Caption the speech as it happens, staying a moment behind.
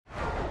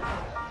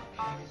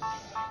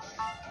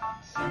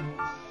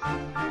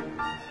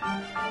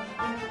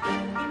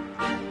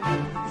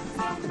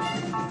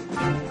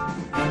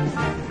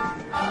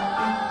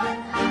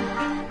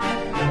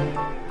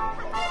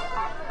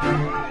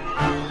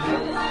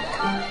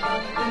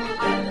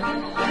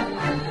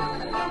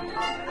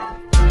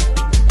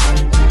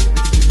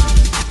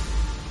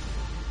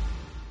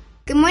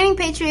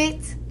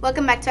Patriots!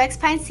 Welcome back to X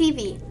Pines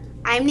TV.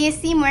 I'm Nia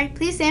Seymour.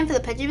 Please stand for the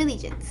Pledge of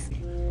Allegiance.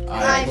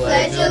 I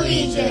pledge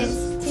allegiance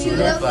to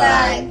the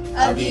flag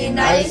of the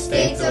United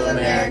States of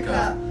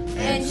America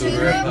and to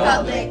the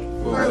republic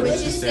for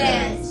which it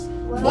stands,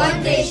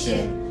 one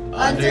nation,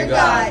 under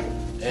God,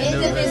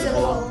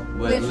 indivisible,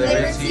 with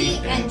liberty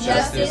and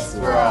justice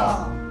for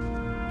all.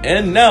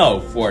 And now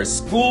for our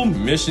school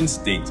mission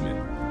statement.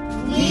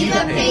 We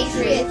the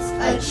Patriots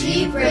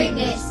achieve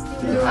greatness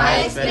through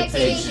high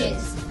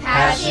expectations,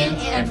 passion,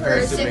 and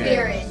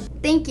perseverance.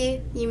 Thank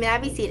you. You may now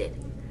be seated.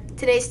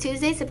 Today is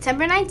Tuesday,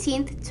 September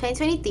 19th,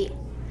 2023.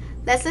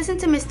 Let's listen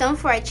to Ms. Stone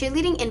for our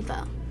cheerleading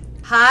info.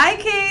 Hi,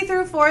 K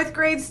through 4th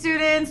grade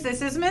students.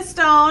 This is Ms.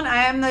 Stone.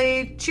 I am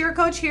the cheer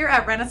coach here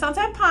at Renaissance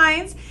at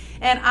Pines,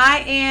 and I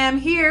am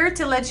here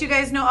to let you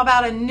guys know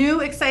about a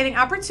new exciting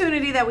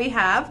opportunity that we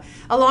have.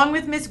 Along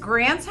with Ms.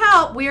 Grant's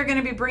help, we are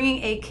going to be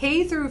bringing a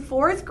K through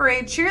 4th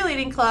grade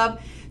cheerleading club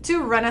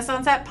to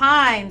Renaissance at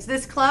Pines.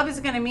 This club is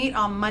going to meet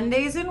on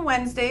Mondays and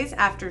Wednesdays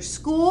after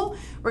school.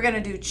 We're going to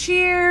do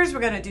cheers,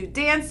 we're going to do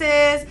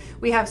dances,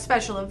 we have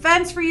special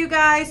events for you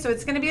guys, so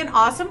it's going to be an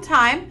awesome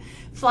time.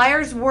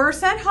 Flyers were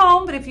sent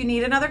home, but if you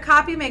need another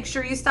copy, make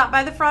sure you stop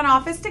by the front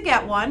office to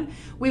get one.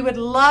 We would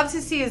love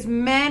to see as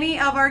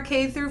many of our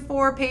K through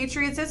 4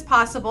 Patriots as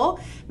possible.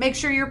 Make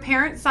sure your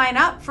parents sign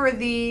up for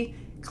the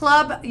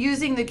club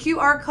using the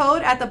QR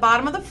code at the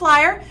bottom of the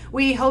flyer.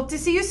 We hope to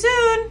see you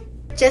soon.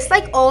 Just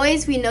like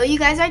always, we know you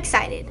guys are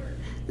excited.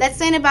 Let's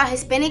learn about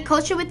Hispanic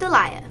culture with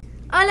Delia.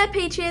 Hola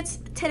Patriots!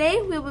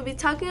 Today we will be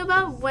talking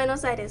about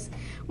Buenos Aires.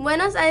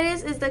 Buenos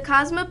Aires is the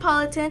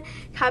cosmopolitan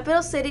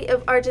capital city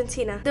of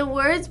Argentina. The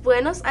words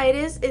Buenos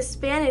Aires is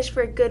Spanish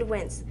for good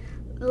winds.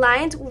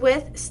 Lined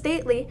with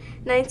stately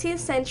 19th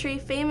century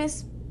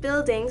famous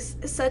buildings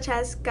such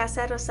as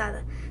Casa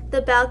Rosada,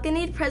 the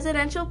balconied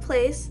presidential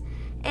place,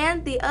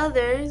 and the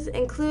others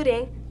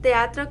including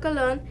Teatro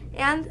Colón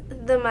and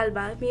the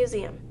Malva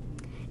Museum.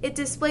 It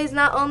displays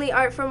not only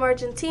art from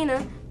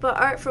Argentina, but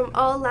art from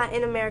all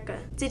Latin America.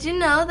 Did you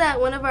know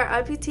that one of our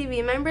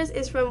RPTV members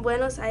is from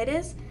Buenos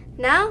Aires?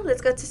 Now,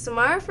 let's go to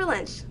Samara for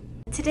lunch.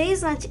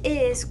 Today's lunch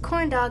is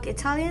corn dog,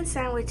 Italian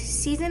sandwich,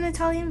 seasoned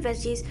Italian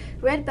veggies,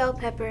 red bell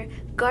pepper,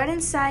 garden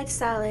side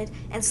salad,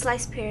 and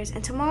sliced pears.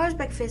 And tomorrow's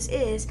breakfast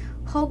is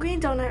whole grain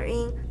donut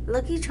ring,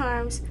 Lucky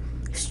Charms,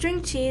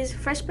 string cheese,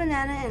 fresh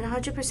banana, and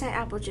 100%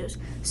 apple juice.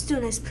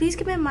 Students, please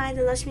keep in mind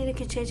the lunch meeting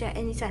can change at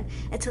any time,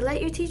 and to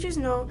let your teachers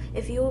know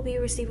if you will be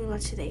receiving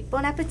lunch today.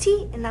 Bon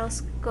appetit, and now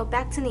let's go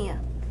back to Nia.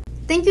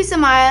 Thank you,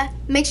 Samara.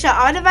 Make sure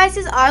all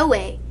devices are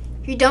away.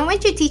 You don't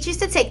want your teachers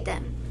to take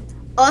them.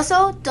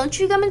 Also, don't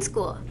chew gum in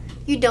school.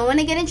 You don't want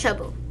to get in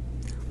trouble.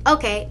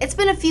 Okay, it's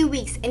been a few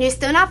weeks, and you're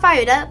still not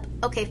fired up?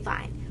 Okay,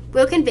 fine.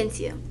 We'll convince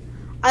you.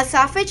 Our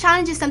software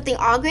challenge is something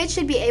all grades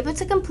should be able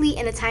to complete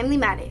in a timely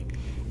manner.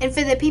 And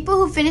for the people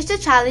who finish the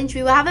challenge,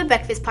 we will have a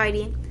breakfast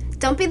party.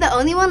 Don't be the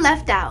only one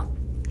left out.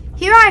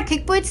 Here are our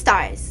Kickboard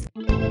stars.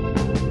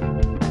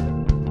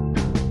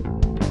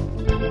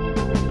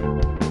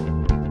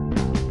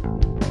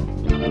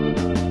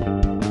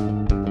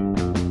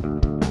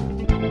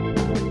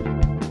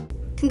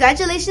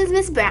 Congratulations,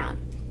 Miss Brown.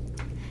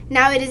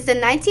 Now it is the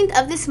 19th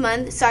of this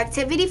month, so our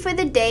activity for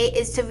the day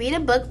is to read a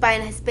book by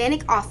an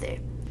Hispanic author.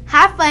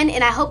 Have fun,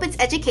 and I hope it's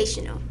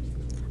educational.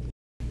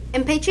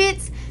 And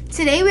Patriots,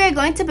 today we are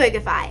going to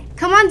BurgerFi.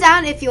 Come on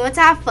down if you want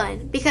to have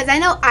fun, because I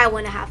know I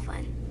want to have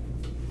fun.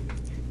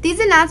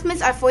 These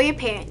announcements are for your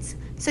parents,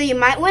 so you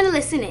might want to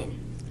listen in.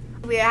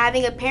 We are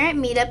having a parent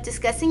meetup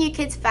discussing your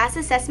kids' FAST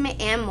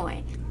assessment and more.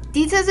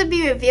 Details will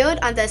be revealed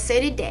on the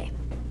asserted day.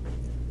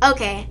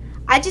 Okay,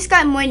 I just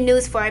got more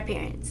news for our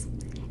parents.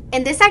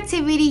 In this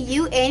activity,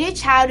 you and your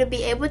child will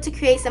be able to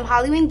create some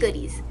Halloween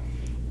goodies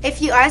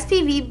if you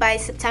RSVP by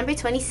September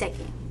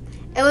 22nd.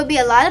 It will be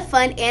a lot of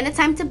fun and a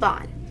time to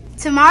bond.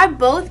 Tomorrow,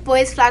 both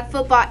boys flag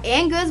football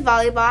and girls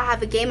volleyball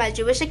have a game at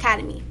Jewish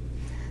Academy.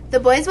 The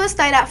boys will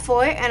start at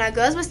 4 and our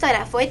girls will start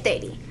at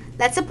 4:30.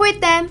 Let's support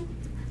them.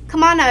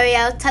 Come on,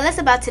 Ariel, tell us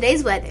about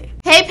today's weather.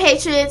 Hey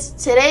Patriots,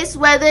 today's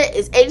weather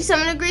is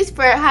 87 degrees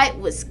Fahrenheit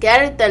with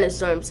scattered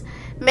thunderstorms.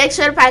 Make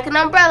sure to pack an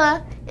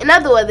umbrella. In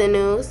other weather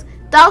news,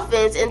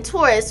 dolphins and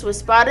tourists were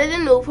spotted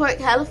in Newport,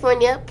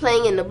 California,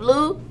 playing in the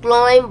blue,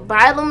 glowing,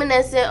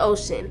 bioluminescent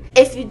ocean.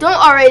 If you don't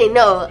already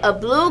know, a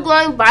blue,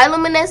 glowing,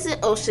 bioluminescent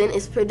ocean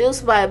is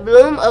produced by a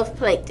bloom of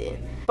plankton.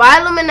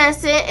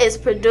 Bioluminescent is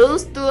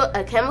produced through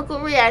a chemical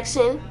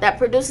reaction that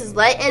produces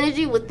light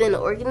energy within the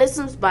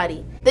organism's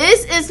body.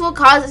 This is what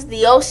causes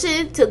the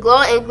ocean to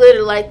glow and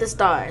glitter like the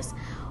stars.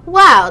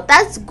 Wow,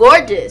 that's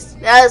gorgeous.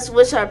 Now let's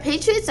wish our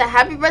Patriots a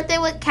happy birthday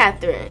with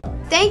Catherine.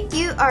 Thank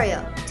you,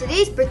 Ariel.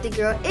 Today's birthday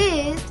girl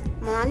is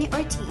Melanie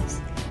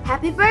Ortiz.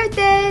 Happy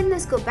birthday!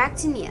 Let's go back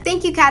to Nia.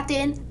 Thank you,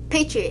 Catherine.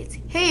 Patriots,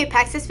 here are your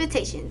PAC's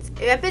expectations.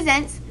 It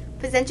represents,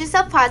 present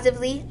yourself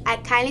positively,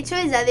 act kindly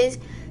towards others,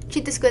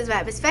 treat the schools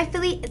right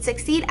respectfully, and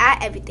succeed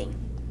at everything.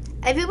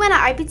 Everyone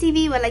at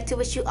RPTV would like to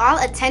wish you all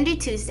a tender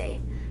Tuesday.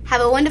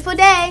 Have a wonderful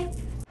day!